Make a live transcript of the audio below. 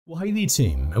Well, hey there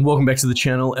team, and welcome back to the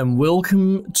channel, and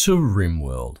welcome to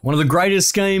Rimworld. One of the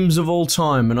greatest games of all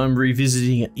time, and I'm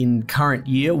revisiting it in current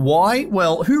year. Why?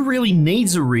 Well, who really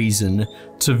needs a reason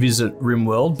to visit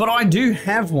Rimworld? But I do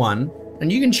have one,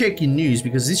 and you can check your news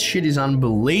because this shit is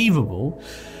unbelievable.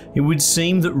 It would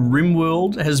seem that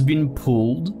Rimworld has been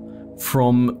pulled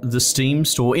from the Steam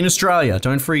store in Australia.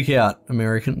 Don't freak out,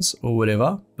 Americans or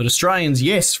whatever. But Australians,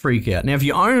 yes, freak out. Now, if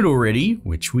you own it already,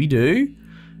 which we do,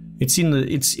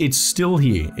 it's still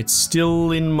here. It's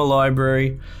still in my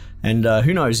library, and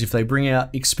who knows, if they bring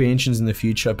out expansions in the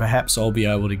future, perhaps I'll be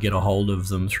able to get a hold of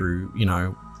them through, you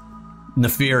know,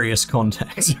 nefarious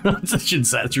contacts. I should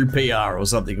say through PR or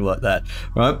something like that,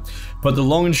 right? But the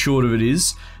long and short of it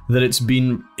is that it's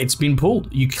been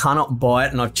pulled. You cannot buy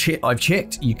it, and I've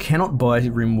checked. You cannot buy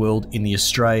Rimworld in the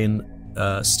Australian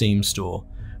Steam store,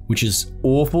 which is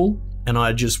awful. And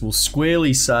I just will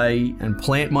squarely say and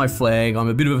plant my flag. I'm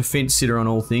a bit of a fence sitter on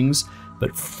all things,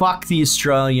 but fuck the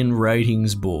Australian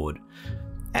ratings board.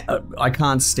 I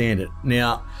can't stand it.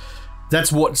 Now,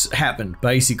 that's what's happened,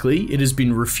 basically. It has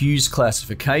been refused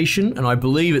classification, and I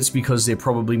believe it's because they're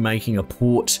probably making a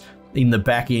port in the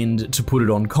back end to put it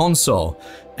on console.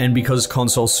 And because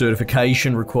console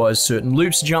certification requires certain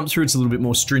loops to jump through, it's a little bit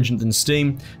more stringent than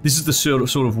Steam. This is the sort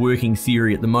of working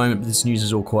theory at the moment, but this news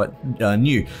is all quite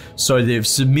new. So they've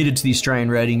submitted to the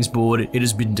Australian Ratings Board, it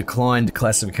has been declined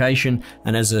classification,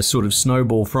 and as a sort of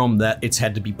snowball from that, it's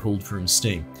had to be pulled from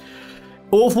Steam.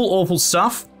 Awful, awful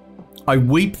stuff. I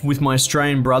weep with my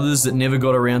Australian brothers that never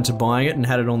got around to buying it and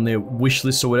had it on their wish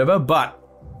list or whatever, but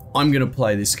I'm gonna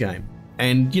play this game.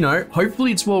 And, you know,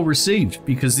 hopefully it's well received,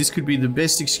 because this could be the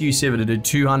best excuse ever to do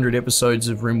 200 episodes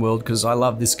of Rimworld, because I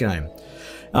love this game.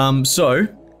 So,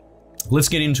 let's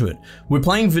get into it. We're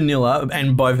playing vanilla,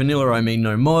 and by vanilla I mean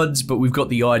no mods, but we've got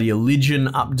the Ideologian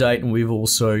update, and we've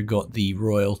also got the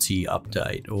royalty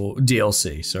update, or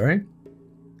DLC, sorry.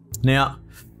 Now,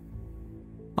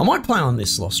 I might play on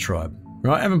this Lost Tribe.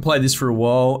 Right, I haven't played this for a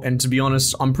while, and to be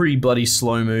honest, I'm pretty bloody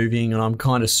slow moving, and I'm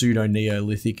kind of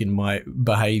pseudo-neolithic in my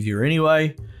behavior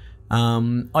anyway.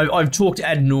 I've talked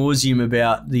ad nauseum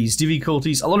about these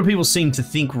difficulties. A lot of people seem to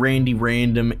think Randy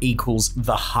Random equals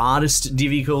the hardest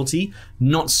difficulty.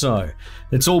 Not so.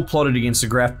 It's all plotted against a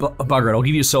graph. Bugger it, I'll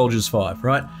give you a Soldier's 5,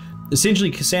 right?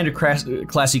 Essentially, Cassandra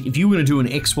Classic, if you were going to do an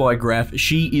XY graph,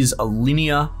 she is a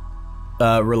linear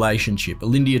relationship, a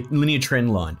linear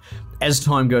trend line. As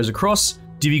time goes across,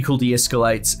 difficulty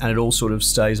escalates, and it all sort of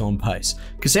stays on pace.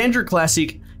 Cassandra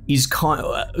Classic is kind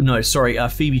of,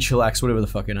 Phoebe Chillax, whatever the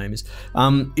fuck her name is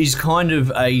kind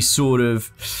of a sort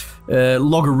of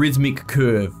logarithmic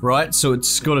curve, right? So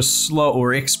it's got a slow,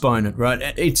 or exponent,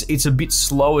 right? It's a bit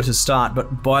slower to start,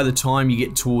 but by the time you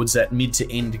get towards that mid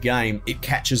to end game, it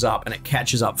catches up, and it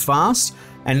catches up fast,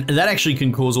 and that actually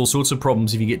can cause all sorts of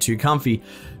problems if you get too comfy.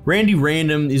 Randy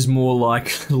Random is more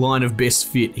like line of best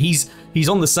fit. He's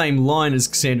on the same line as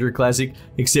Cassandra Classic,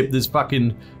 except there's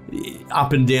fucking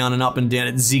up and down and up and down.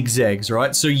 It zigzags,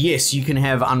 right? So yes, you can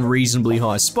have unreasonably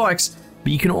high spikes,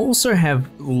 but you can also have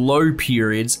low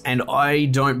periods, and I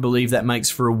don't believe that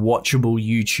makes for a watchable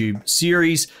YouTube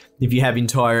series if you have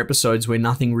entire episodes where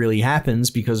nothing really happens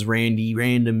because Randy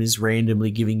Random is randomly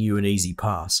giving you an easy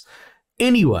pass.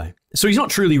 Anyway, so he's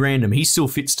not truly random. He still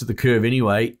fits to the curve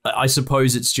anyway. I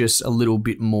suppose it's just a little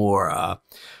bit more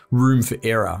room for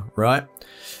error, right?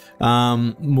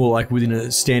 More like within a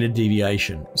standard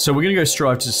deviation. So we're going to go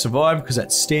strive to survive because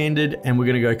that's standard, and we're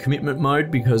going to go commitment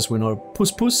mode because we're not a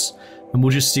puss-puss, and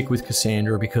we'll just stick with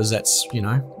Cassandra because that's, you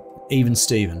know, even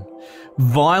Steven.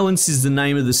 Violence is the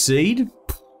name of the seed.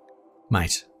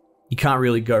 Mate, you can't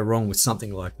really go wrong with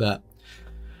something like that.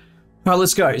 All right,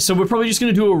 let's go. So we're probably just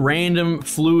going to do a random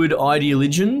fluid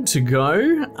Ideologian to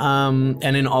go, and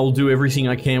then I'll do everything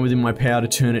I can within my power to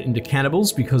turn it into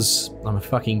cannibals because I'm a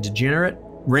fucking degenerate.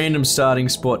 Random starting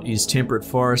spot is temperate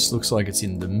forest. Looks like it's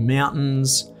in the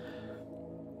mountains.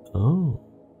 Oh,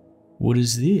 what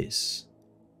is this?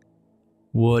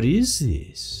 What is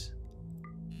this?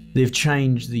 They've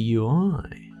changed the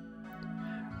UI.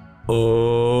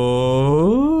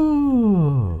 Oh.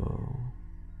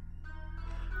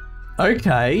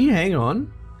 Okay, hang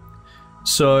on.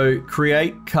 So,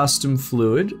 create custom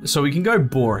fluid. So we can go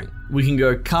boring. We can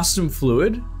go custom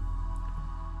fluid.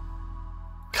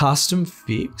 Custom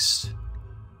fixed.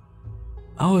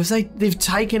 Oh, they've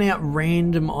taken out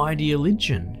random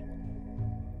Ideologian.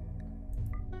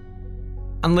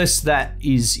 Unless that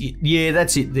is it. Yeah,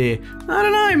 that's it there. I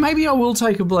don't know, maybe I will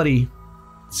take a bloody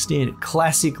standard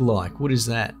classic like. What is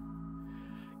that?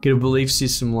 Get a belief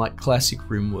system like classic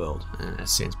Rimworld. That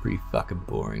sounds pretty fucking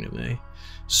boring to me.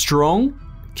 Strong?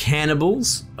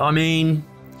 Cannibals? I mean,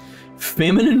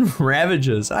 Feminine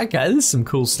ravagers. Okay, there's some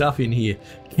cool stuff in here.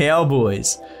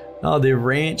 Cowboys. Oh, they're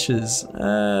ranchers.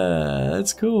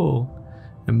 That's cool.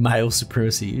 And male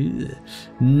supremacy. Ugh.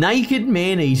 Naked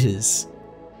man-eaters.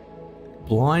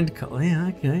 Blind.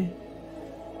 Yeah, okay.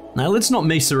 Now, let's not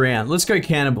mess around. Let's go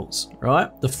cannibals, right?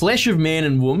 The flesh of man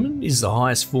and woman is the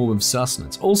highest form of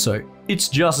sustenance. Also, it's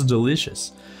just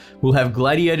delicious. We'll have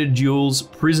gladiator duels,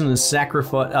 prisoners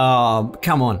sacrifice. Oh,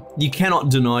 come on. You cannot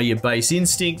deny your base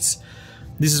instincts.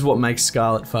 This is what makes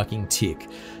Scarlet fucking tick.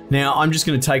 Now, I'm just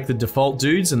going to take the default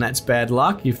dudes, and that's bad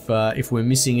luck if we're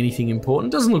missing anything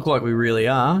important. Doesn't look like we really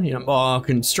are. You know, oh,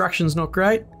 construction's not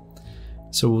great.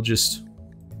 So we'll just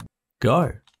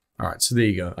go. All right, so there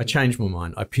you go. I changed my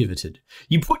mind. I pivoted.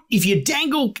 If you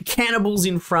dangle cannibals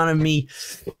in front of me,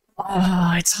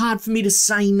 it's hard for me to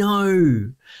say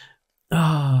no.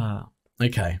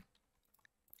 Okay.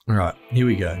 All right, here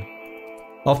we go.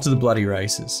 Off to the bloody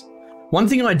races. One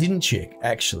thing I didn't check,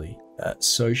 actually,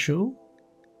 social,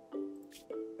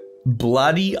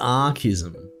 bloody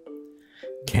archism,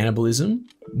 cannibalism,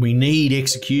 we need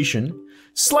execution,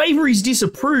 slavery's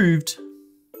disapproved.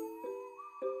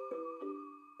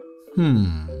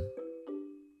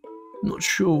 Not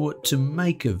sure what to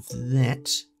make of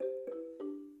that.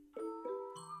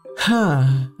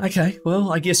 Okay,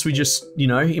 well, I guess we just, you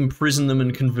know, imprison them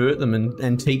and convert them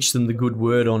and teach them the good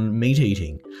word on meat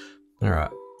eating. All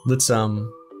right, let's, what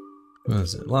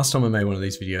was it? Last time I made one of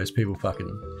these videos, people fucking,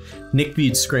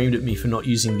 Neckbeard screamed at me for not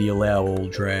using the allow all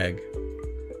drag.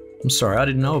 I'm sorry, I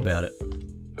didn't know about it.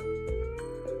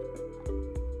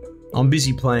 I'm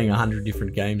busy playing 100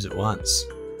 different games at once.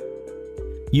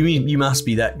 You must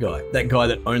be that guy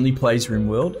that only plays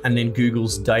Rimworld and then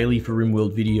Googles daily for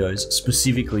Rimworld videos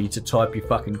specifically to type your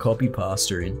fucking copy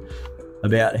pasta in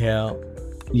about how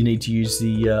you need to use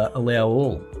the allow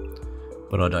all.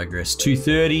 But I digress.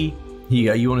 230, here you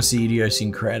go. You want to see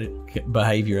idiosyncratic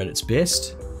behavior at its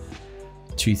best.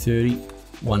 230,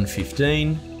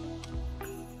 115.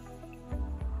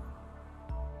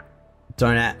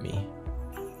 Don't at me.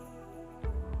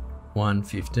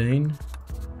 115.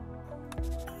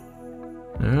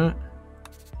 Alright.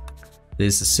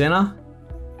 There's the center.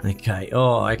 Okay.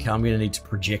 Oh, okay. I'm going to need to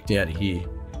project out of here.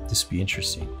 This will be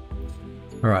interesting.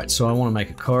 Alright, so I want to make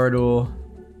a corridor.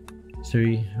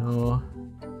 3, 4.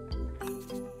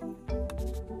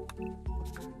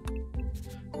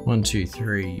 1, 2,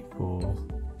 3, 4.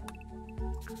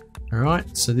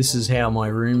 Alright, so this is how my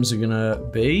rooms are going to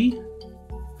be.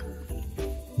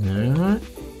 Alright.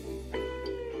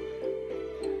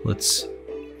 Let's...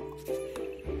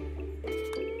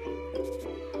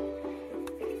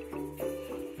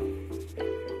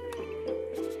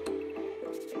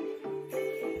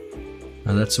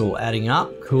 And that's all adding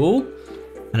up, cool.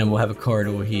 And then we'll have a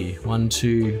corridor here. 1,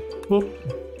 2,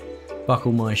 boop.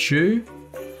 Buckle my shoe.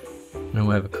 And then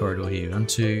we'll have a corridor here. 1,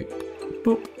 2,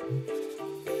 boop.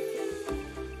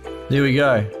 There we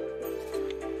go.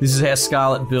 This is how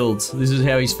Scarlet builds. This is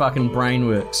how his fucking brain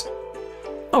works.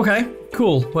 Okay,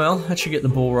 cool. Well, that should get the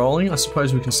ball rolling. I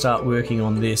suppose we can start working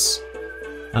on this.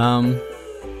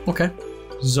 Okay.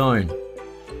 Zone.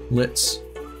 Let's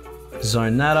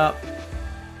zone that up.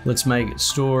 Let's make it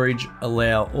storage,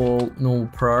 allow all, normal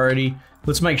priority.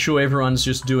 Let's make sure everyone's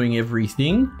just doing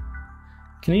everything.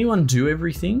 Can anyone do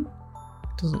everything?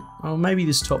 Doesn't, oh, maybe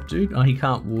this top dude. Oh, he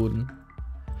can't warden.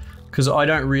 Because I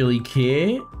don't really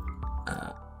care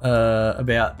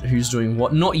about who's doing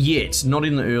what. Not yet, not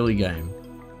in the early game.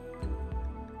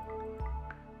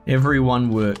 Everyone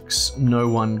works, no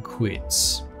one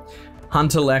quits.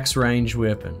 Hunter lacks range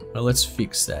weapon. Well, let's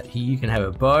fix that. Here you can have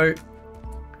a bow.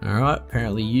 Alright,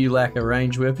 apparently you lack a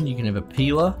ranged weapon. You can have a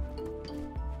peeler.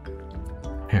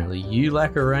 Apparently you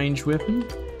lack a ranged weapon.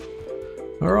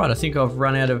 Alright, I think I've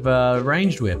run out of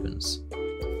ranged weapons.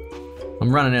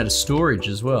 I'm running out of storage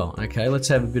as well. Okay, let's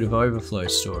have a bit of overflow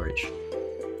storage.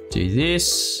 Do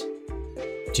this.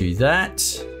 Do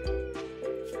that.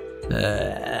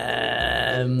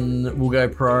 We'll go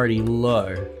priority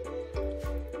low.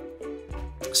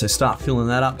 So start filling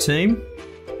that up, team.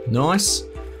 Nice.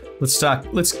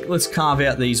 Let's carve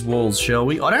out these walls, shall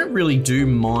we? I don't really do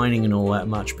mining and all that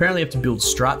much. Apparently I have to build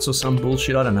struts or some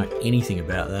bullshit. I don't know anything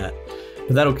about that.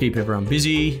 But that'll keep everyone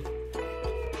busy.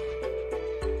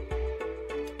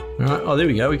 Alright, oh there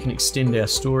we go. We can extend our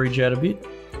storage out a bit.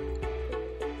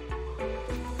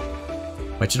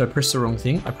 Wait, did I press the wrong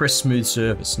thing? I pressed smooth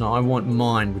surface. No, I want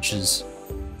mine, which is...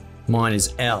 Mine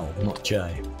is L, not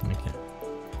J. Okay.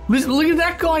 Look at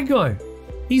that guy go!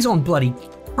 He's on bloody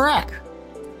crack.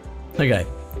 Okay,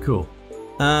 cool.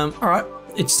 Alright,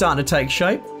 it's starting to take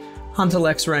shape. Hunter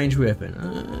lacks range weapon.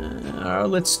 Alright,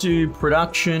 let's do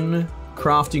production,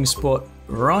 crafting spot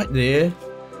right there.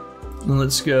 And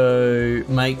let's go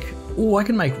make... Oh, I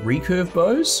can make recurve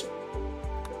bows.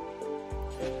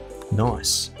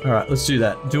 Nice. All right, let's do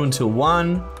that. Do until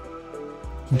 1.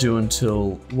 Do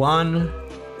until 1.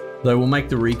 Though we'll make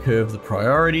the recurve the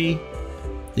priority.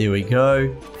 There we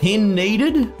go. Pin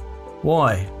needed?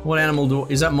 Why? What animal do...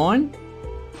 Is that mine?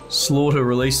 Slaughter,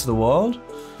 release to the wild?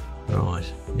 Right.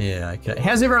 Yeah, okay.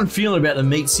 How's everyone feeling about the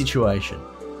meat situation?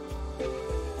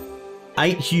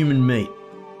 8 human meat.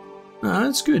 Oh,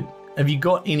 that's good. Have you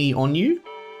got any on you?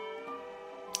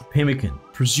 Pemmican.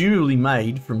 Presumably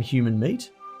made from human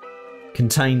meat.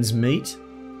 Contains meat.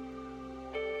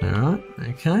 Alright,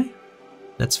 okay.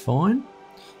 That's fine.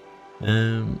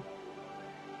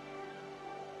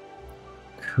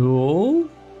 Cool.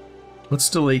 Let's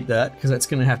delete that, because that's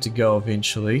going to have to go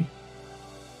eventually.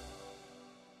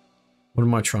 What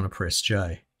am I trying to press?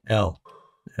 J. L.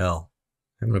 L.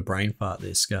 Having a brain fart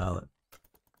there, Scarlet.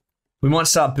 We might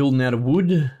start building out of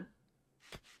wood.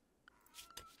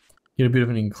 Get a bit of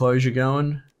an enclosure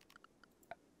going.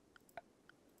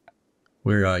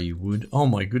 Where are you, wood? Oh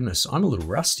my goodness, I'm a little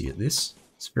rusty at this.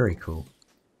 It's very cool.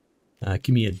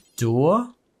 Give me a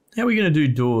door. How are we going to do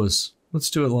doors? Let's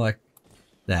do it like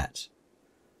that.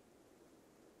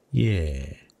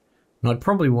 Yeah. And I'd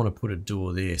probably want to put a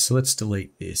door there, so let's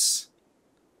delete this.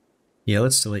 Yeah,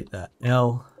 let's delete that.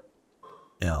 L.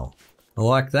 L. I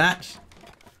like that.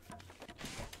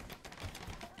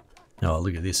 Oh,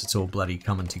 look at this. It's all bloody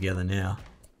coming together now.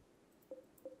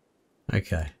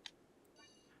 Okay.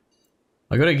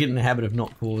 I got to get in the habit of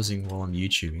not pausing while I'm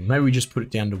YouTubing. Maybe we just put it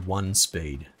down to 1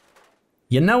 speed.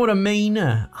 You know what I mean?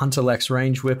 Hunter lacks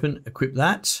range weapon. Equip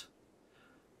that.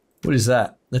 What is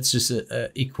that? That's just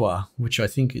a Iqua, which I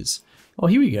think is... Oh,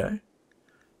 here we go.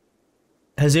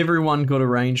 Has everyone got a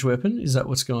range weapon? Is that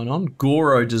what's going on?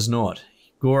 Goro does not.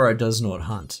 Goro does not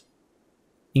hunt.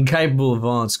 Incapable of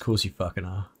violence, of course you fucking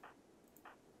are.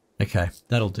 Okay,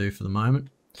 that'll do for the moment.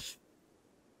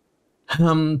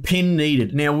 Pin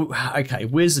needed. Now, okay,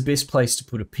 where's the best place to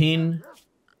put a pin?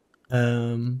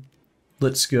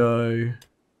 Let's go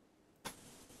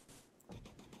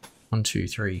 1, 2,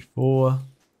 3, 4.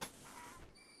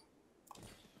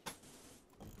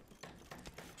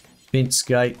 Fence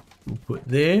gate we'll put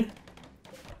there.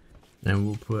 And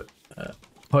we'll put a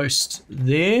post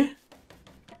there.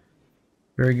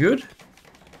 Very good.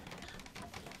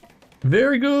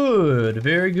 Very good,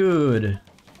 very good.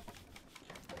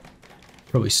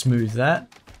 Probably smooth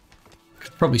that.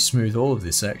 Could probably smooth all of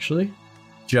this actually.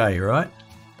 J, right?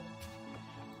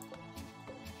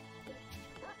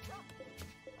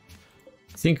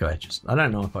 I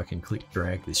don't know if I can click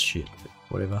drag this shit, but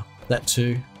whatever. That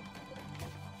too.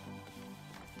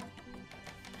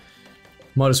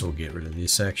 Might as well get rid of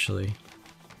this actually.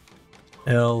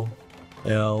 L,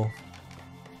 L.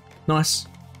 Nice.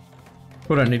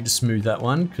 We don't need to smooth that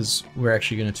one because we're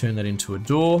actually going to turn that into a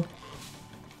door.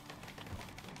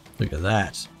 Look at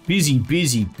that. Busy,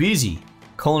 busy, busy.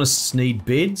 Colonists need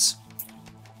beds.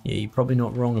 Yeah, you're probably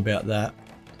not wrong about that.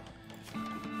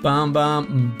 Bum,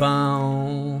 bum,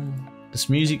 bum. This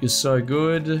music is so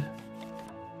good.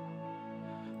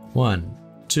 1,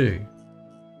 2,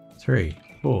 3,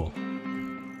 4,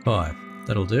 5.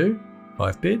 That'll do.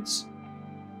 5 beds.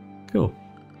 Cool.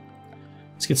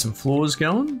 Let's get some floors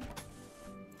going.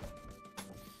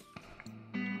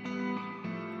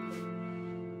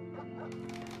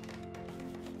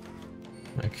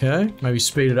 Okay, maybe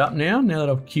speed it up now that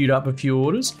I've queued up a few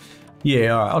orders.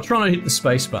 Yeah, alright, I'll try not to hit the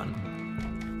space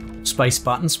button. Space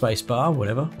button, space bar,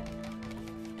 whatever.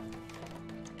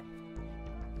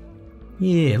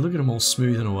 Yeah, look at them all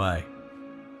smoothing away.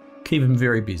 Keep them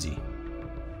very busy.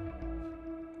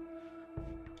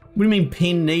 What do you mean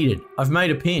pin needed? I've made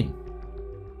a pin.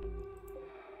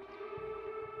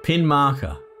 Pin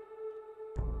marker.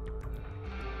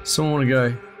 Someone want to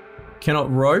go,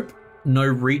 cannot rope, no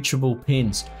reachable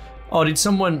pins. Oh, did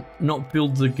someone not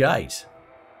build the gate?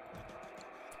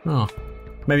 Oh,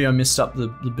 maybe I messed up the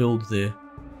build there.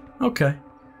 Okay,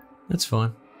 that's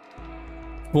fine.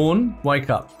 Fawn,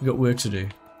 wake up. We've got work to do.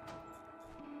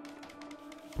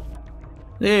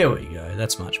 There we go,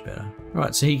 that's much better.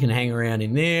 Right, so he can hang around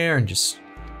in there and just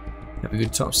have a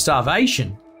good time.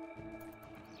 Starvation?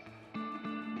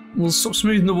 Well, stop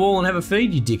smoothing the wall and have a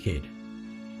feed, you dickhead.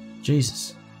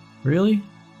 Jesus, really?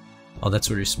 Oh,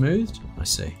 that's already smoothed? I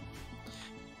see.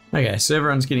 Okay, so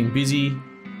everyone's getting busy.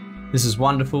 This is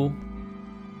wonderful.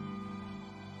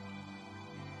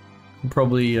 We'll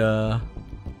probably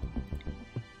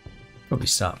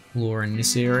start flooring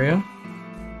this area.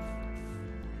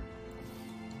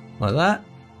 Like that.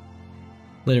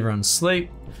 Let everyone sleep.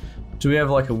 Do we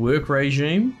have like a work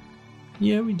regime?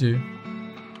 Yeah, we do.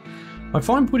 I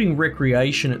find putting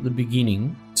recreation at the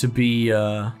beginning to be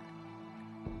not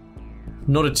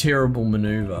a terrible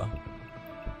maneuver.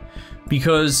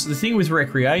 Because the thing with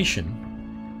recreation,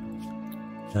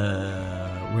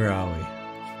 where are we?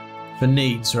 For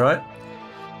needs, right?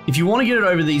 If you want to get it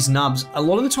over these nubs, a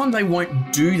lot of the time they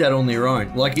won't do that on their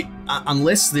own. Like,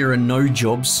 unless there are no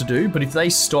jobs to do, but if they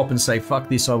stop and say, fuck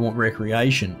this, I want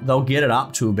recreation, they'll get it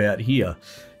up to about here.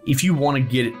 If you want to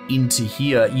get it into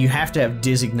here, you have to have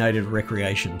designated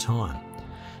recreation time.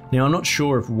 Now, I'm not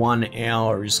sure if 1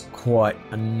 hour is quite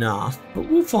enough, but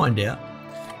we'll find out.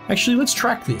 Actually, let's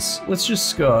track this. Let's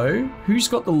just go, who's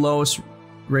got the lowest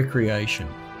recreation?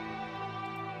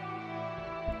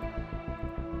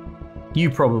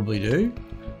 You probably do.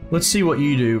 Let's see what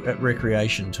you do at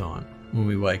recreation time when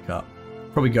we wake up.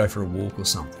 Probably go for a walk or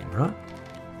something, right?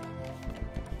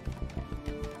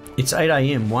 It's 8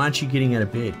 AM. Why aren't you getting out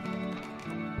of bed?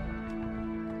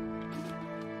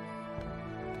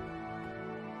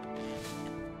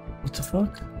 What the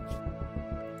fuck?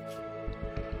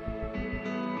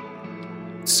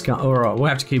 Alright, we'll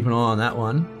have to keep an eye on that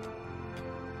one.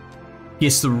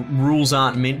 Guess the rules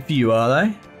aren't meant for you, are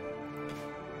they?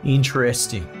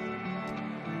 Interesting.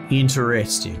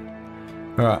 Interesting.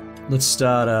 Alright, let's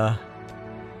start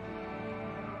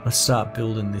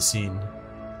building this in.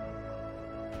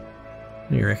 What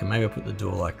do you reckon? Maybe I'll put the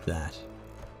door like that.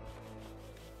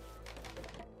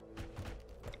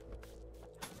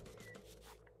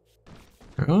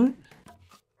 Alright.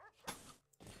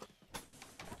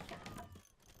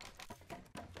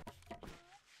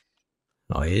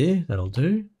 Oh yeah, that'll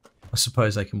do. I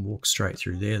suppose they can walk straight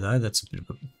through there though. That's a bit of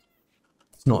a...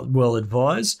 It's not well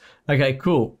advised. Okay,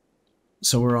 cool.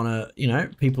 So we're on a, you know,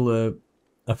 people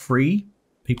are free.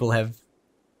 People have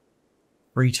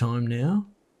free time now.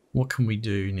 What can we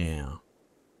do now?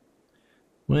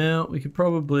 Well, we could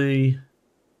probably...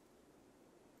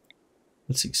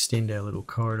 Let's extend our little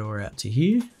corridor out to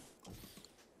here.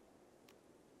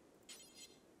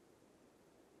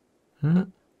 Huh?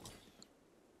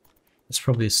 That's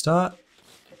probably a start.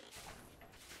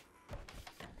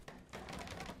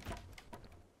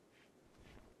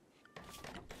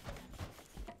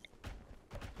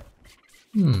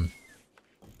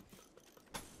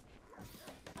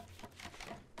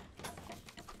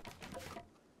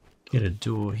 Get a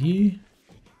door here.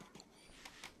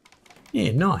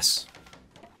 Yeah, nice.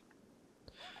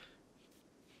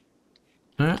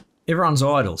 Everyone's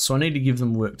idle, so I need to give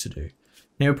them work to do.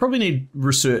 Now, we probably need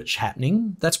research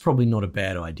happening. That's probably not a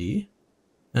bad idea.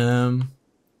 So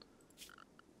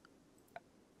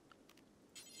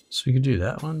we could do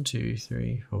that. 1, 2,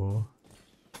 3, 4.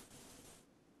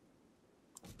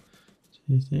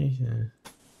 2, 3,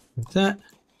 like that.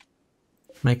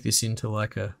 Make this into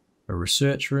like a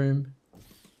research room.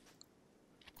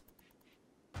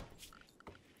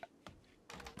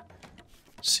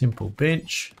 Simple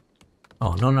bench.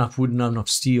 Oh, not enough wood, not enough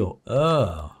steel.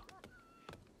 Oh.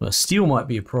 Well, steel might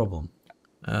be a problem.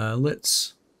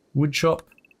 Let's wood chop.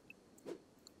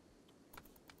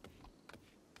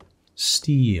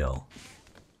 Steel.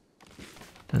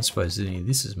 I don't suppose any of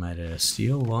this is made out of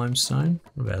steel. Limestone.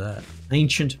 What about that?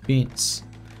 Ancient fence.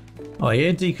 Oh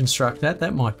yeah, deconstruct that.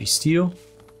 That might be steel.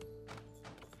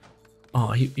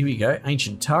 Oh, here we go.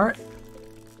 Ancient turret.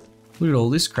 Look at all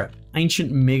this crap.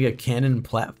 Ancient mega cannon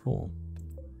platform.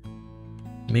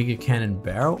 Mega cannon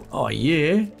barrel. Oh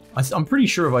yeah. I'm pretty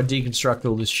sure if I deconstruct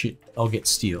all this shit, I'll get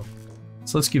steel.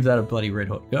 So let's give that a bloody red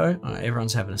hot go. All right,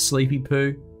 everyone's having a sleepy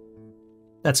poo.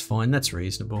 That's fine. That's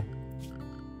reasonable.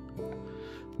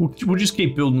 We'll just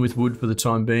keep building with wood for the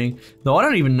time being. Though I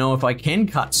don't even know if I can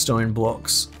cut stone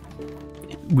blocks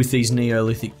with these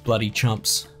Neolithic bloody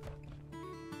chumps.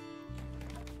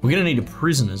 We're going to need a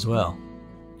prison as well.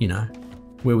 You know,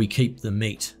 where we keep the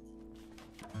meat.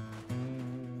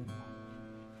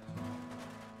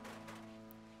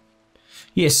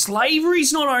 Yeah,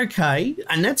 slavery's not okay,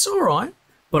 and that's all right,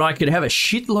 but I could have a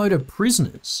shitload of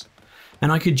prisoners,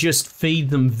 and I could just feed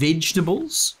them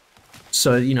vegetables,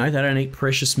 so, you know, they don't eat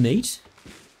precious meat.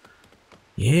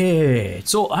 Yeah,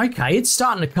 it's all okay. It's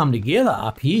starting to come together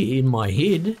up here in my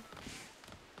head.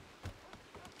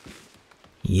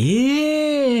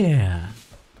 Yeah.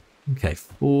 Okay,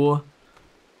 4,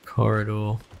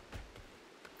 corridor.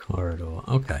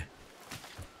 Okay.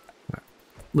 Right.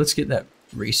 Let's get that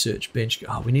research bench.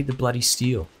 Oh, we need the bloody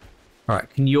steel. All right,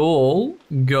 can you all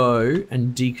go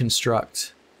and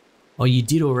deconstruct? Oh, you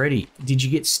did already. Did you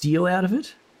get steel out of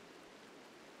it?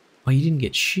 Oh, you didn't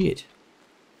get shit.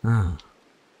 Ah.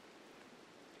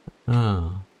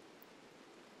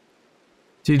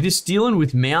 Dude, this dealing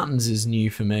with mountains is new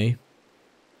for me.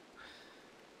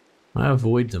 I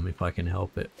avoid them if I can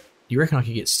help it. You reckon I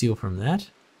could get steel from that?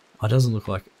 Oh, it doesn't look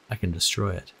like I can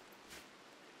destroy it.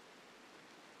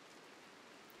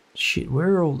 Shit,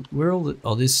 where are all the,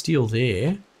 oh, there's steel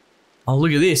there. Oh,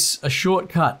 look at this, a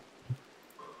shortcut.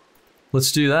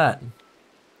 Let's do that.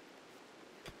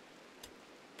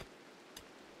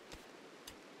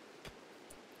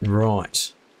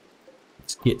 Right.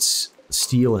 Let's get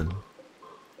stealing.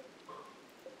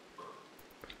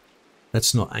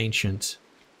 That's not ancient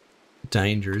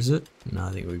danger, is it? No,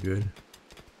 I think we're good.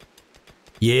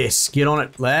 Yes, get on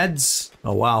it, lads.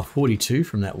 Oh, wow, 42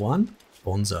 from that one.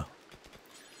 Bonza.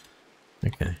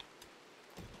 Okay.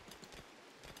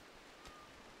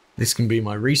 This can be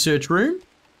my research room.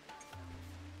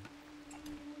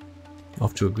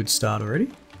 Off to a good start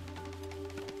already.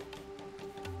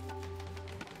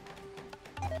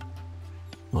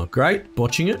 Oh, great.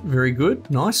 Botching it. Very good.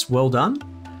 Nice. Well done.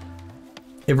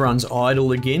 Everyone's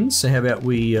idle again, so how about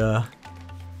we...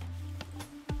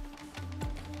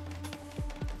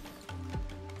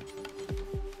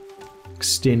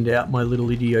 extend out my little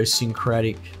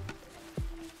idiosyncratic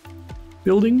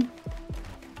building.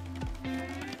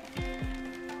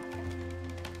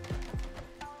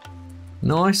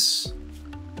 Nice.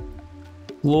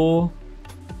 Floor.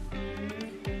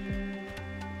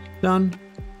 Done.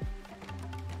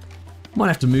 Might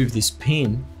have to move this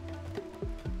pen.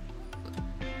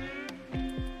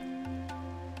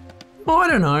 Oh, I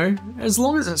don't know. As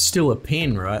long as it's still a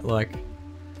pen, right? Like...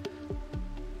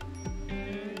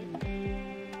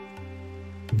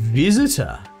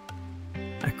 Visitor.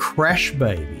 A crash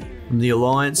baby. From the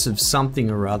alliance of something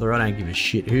or other. I don't give a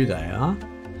shit who they are.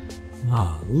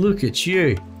 Oh, look at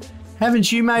you.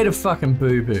 Haven't you made a fucking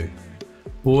boo-boo?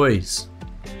 Boys,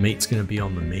 meat's gonna be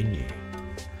on the menu.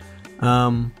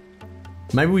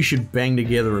 Maybe we should bang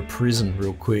together a prison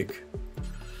real quick.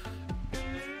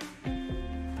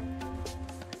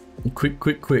 Quick,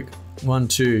 quick, quick. 1,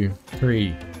 2,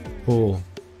 3, 4.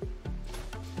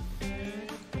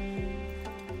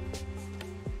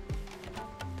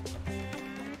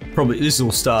 Probably this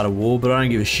will start a war, but I don't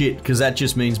give a shit because that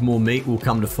just means more meat will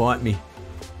come to fight me.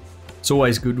 It's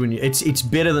always good when you... It's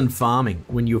better than farming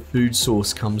when your food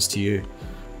source comes to you.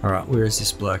 All right, where is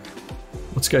this bloke?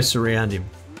 Let's go surround him.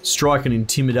 Strike an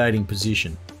intimidating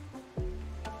position.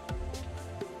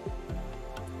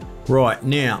 Right,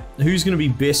 now, who's going to be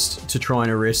best to try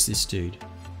and arrest this dude?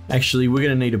 Actually, we're going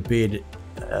to need a bed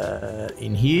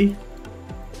in here.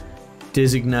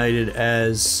 Designated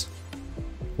as...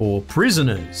 for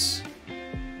prisoners.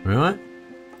 Right?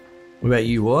 What about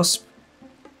you, Wasp?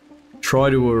 Try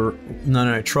to...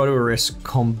 try to arrest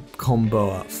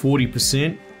Comboa.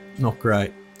 40%. Not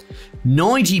great.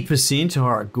 90%?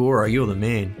 Alright, Goro, you're the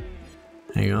man.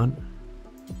 Hang on.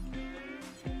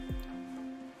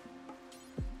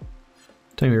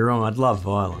 Don't get me wrong, I'd love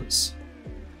violence.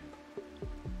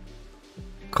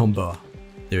 Combo.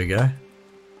 There we go.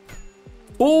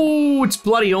 Oh, it's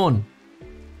bloody on.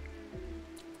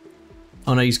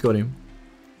 Oh no, he's got him.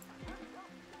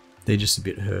 They're just a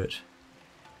bit hurt.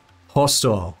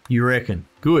 Hostile, you reckon?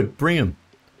 Good, bring him.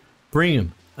 Bring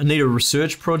him. I need a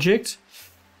research project.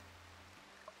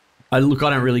 Look, I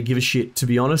don't really give a shit, to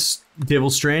be honest. Devil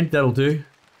Strand, that'll do.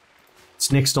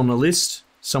 It's next on the list.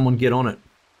 Someone get on it.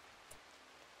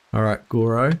 Alright,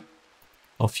 Goro.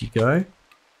 Off you go.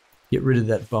 Get rid of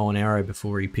that bow and arrow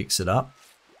before he picks it up.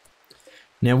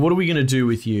 Now, what are we going to do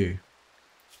with you?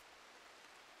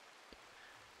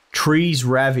 Trees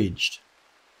ravaged.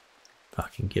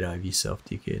 Fucking get over yourself,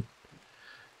 dickhead.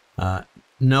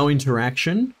 No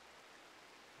interaction.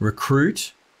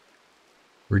 Recruit.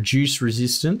 Reduce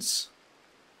resistance.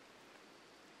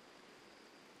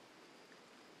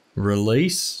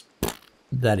 Release.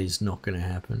 That is not going to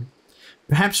happen.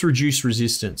 Perhaps reduce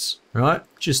resistance, right?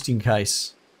 Just in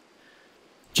case.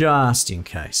 Just in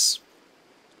case.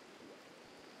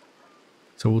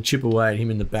 So we'll chip away at him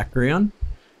in the background.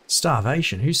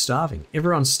 Starvation. Who's starving?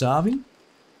 Everyone's starving?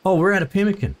 Oh, we're out of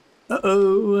pemmican.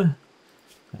 Uh-oh.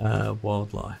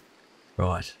 Wildlife.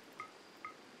 Right.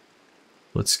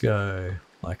 Let's go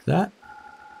like that.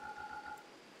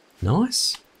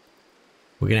 Nice.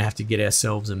 We're going to have to get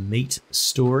ourselves a meat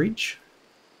storage.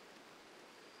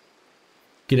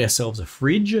 Get ourselves a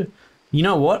fridge. You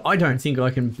know what? I don't think I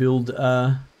can build...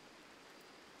 I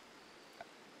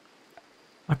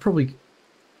probably...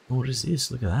 What is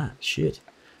this? Look at that. Shit.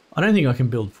 I don't think I can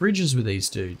build fridges with these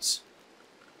dudes.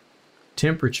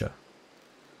 Temperature.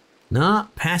 Nah,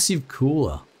 passive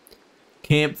cooler.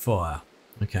 Campfire.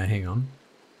 Okay, hang on.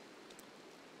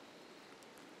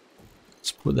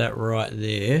 Let's put that right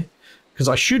there. Because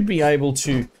I should be able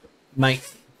to make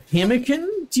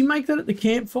pemmican do you make that at the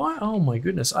campfire? Oh my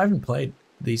goodness, I haven't played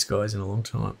these guys in a long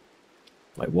time.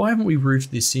 Like, why haven't we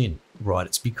roofed this in? Right,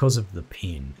 it's because of the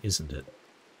pin, isn't it?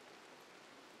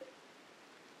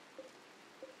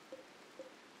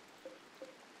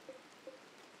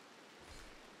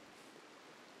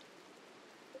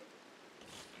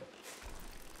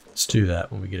 Let's do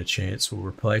that when we get a chance. We'll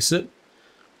replace it.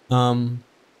 Yeah,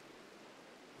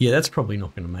 that's probably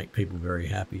not going to make people very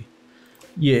happy.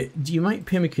 Yeah, do you make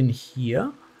pemmican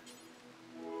here?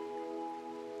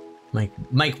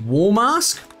 Make war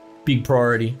mask? Big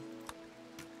priority.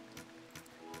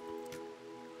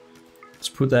 Let's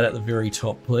put that at the very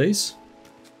top, please.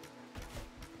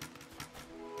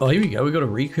 Oh, here we go. We got a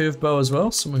recurve bow as well.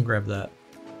 Someone grab that.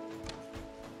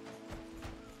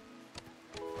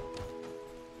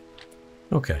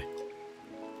 Okay.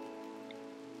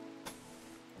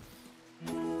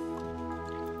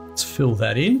 Let's fill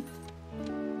that in.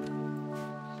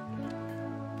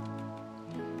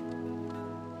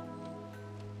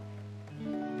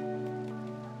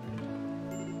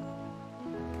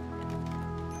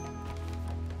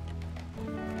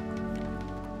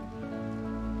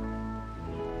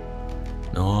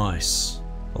 Nice.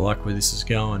 I like where this is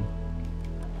going.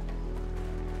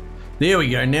 There we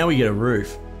go. Now we get a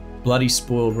roof. Bloody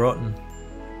spoiled rotten.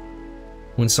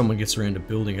 When someone gets around to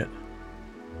building it.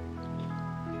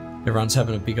 Everyone's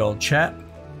having a big old chat.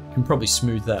 Can probably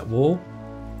smooth that wall.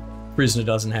 Prisoner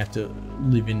doesn't have to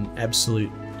live in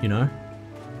absolute, you know,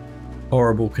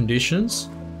 horrible conditions.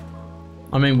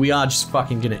 I mean, we are just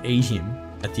fucking gonna eat him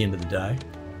at the end of the day.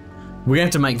 We're gonna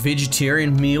have to make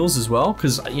vegetarian meals as well,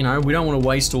 because, you know, we don't want to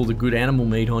waste all the good animal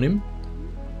meat on him.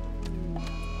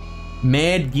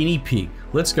 Mad guinea pig.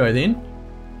 Let's go then.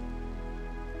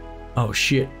 Oh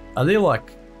shit. Are there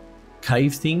like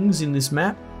cave things in this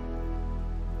map?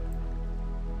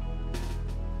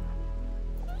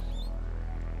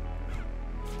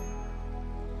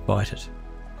 Bite it.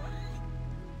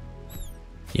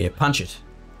 Yeah, punch it.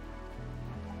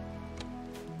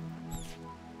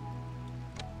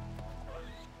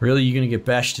 Really, you're gonna get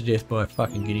bashed to death by a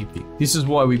fucking guinea pig. This is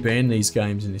why we ban these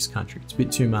games in this country. It's a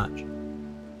bit too much.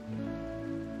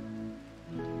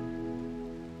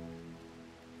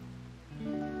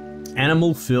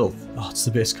 Animal filth. Oh, it's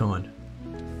the best kind.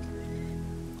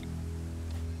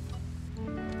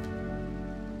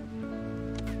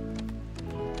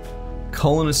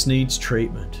 Colonist needs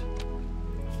treatment.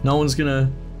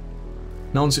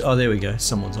 Oh, there we go.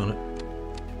 Someone's on it.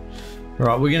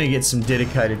 Alright, we're going to get some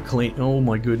dedicated clean... Oh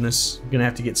my goodness. We're going to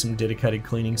have to get some dedicated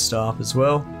cleaning staff as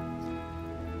well.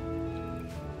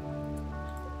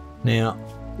 Now,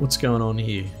 what's going on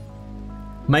here?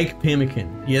 Make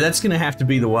pemmican. Yeah, that's going to have to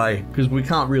be the way, because we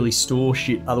can't really store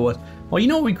shit otherwise. Oh, you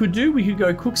know what we could do? We could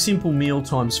go cook simple meal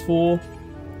times 4.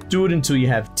 Do it until you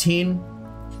have 10.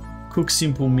 Cook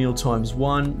simple meal times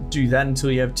 1. Do that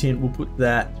until you have 10. We'll put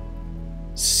that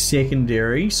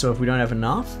secondary, so if we don't have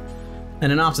enough.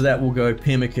 And then after that, we'll go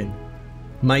pemmican.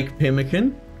 Make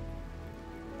pemmican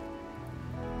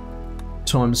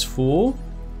times 4.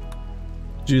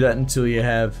 Do that until you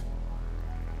have...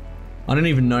 I don't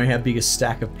even know how big a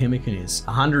stack of pemmican is.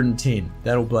 110.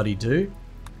 That'll bloody do.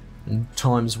 And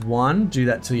times 1. Do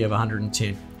that till you have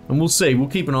 110. And we'll see. We'll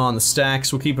keep an eye on the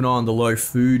stacks. We'll keep an eye on the low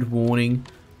food warning.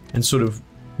 And sort of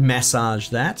massage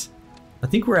that. I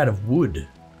think we're out of wood.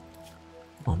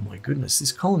 Oh my goodness.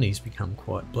 This colony's become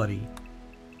quite bloody...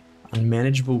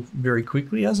 unmanageable very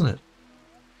quickly, hasn't it?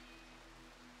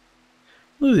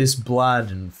 Look at this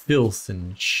blood and filth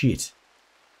and shit.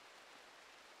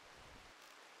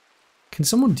 Can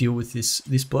someone deal with this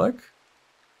bloke?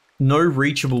 No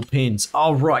reachable pens.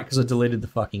 Oh, right, because I deleted the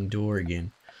fucking door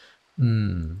again.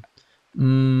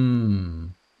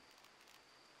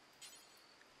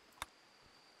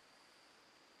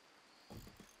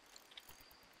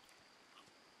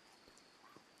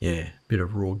 Yeah, bit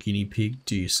of raw guinea pig,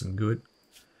 do you some good.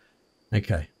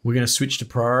 Okay, we're going to switch to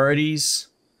priorities.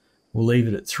 We'll leave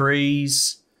it at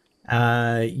 3s.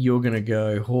 You're going to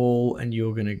go haul and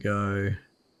you're going to go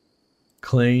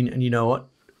clean. And you know what?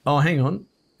 Oh, hang on.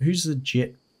 Who's the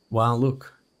jet? Wow,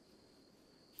 look.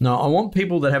 No, I want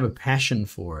people that have a passion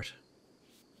for it.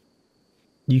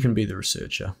 You can be the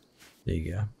researcher. There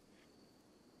you go.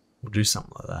 We'll do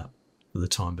something like that for the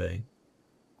time being.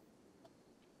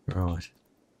 Right.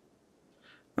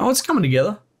 Oh, it's coming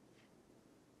together.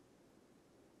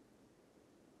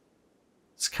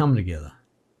 It's coming together.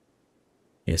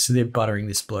 Yeah, so they're buttering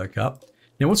this bloke up.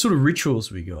 Now, what sort of rituals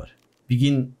have we got?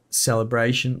 Begin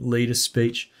celebration, lead a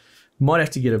speech. Might have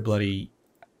to get a bloody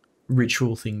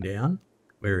ritual thing down.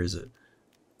 Where is it?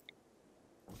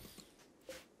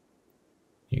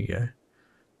 Here you go.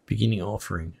 Beginning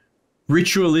offering.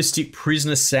 Ritualistic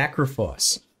prisoner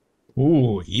sacrifice.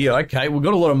 Oh, yeah, okay. We've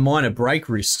got a lot of minor break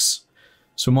risks,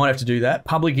 so we might have to do that.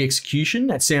 Public execution,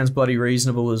 that sounds bloody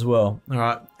reasonable as well. All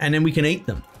right, and then we can eat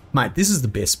them. Mate, this is the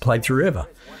best playthrough ever.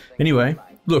 Anyway,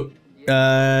 look,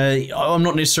 I'm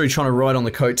not necessarily trying to ride on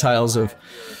the coattails of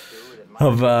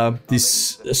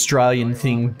this Australian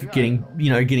thing getting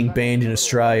banned in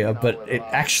Australia, but it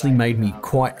actually made me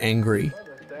quite angry.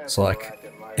 It's like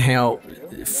how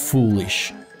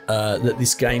foolish that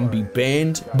this game be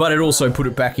banned, but it also put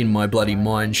it back in my bloody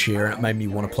mind share, and it made me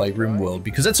want to play Rimworld,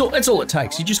 because that's all it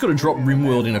takes. You just got to drop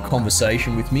Rimworld in a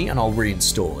conversation with me and I'll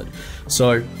reinstall it.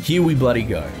 So here we bloody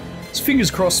go. So fingers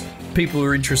crossed people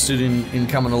are interested in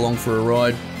coming along for a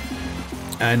ride,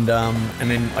 and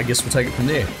then I guess we'll take it from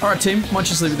there. Alright team, might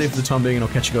just leave it there for the time being, and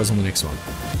I'll catch you guys on the next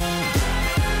one.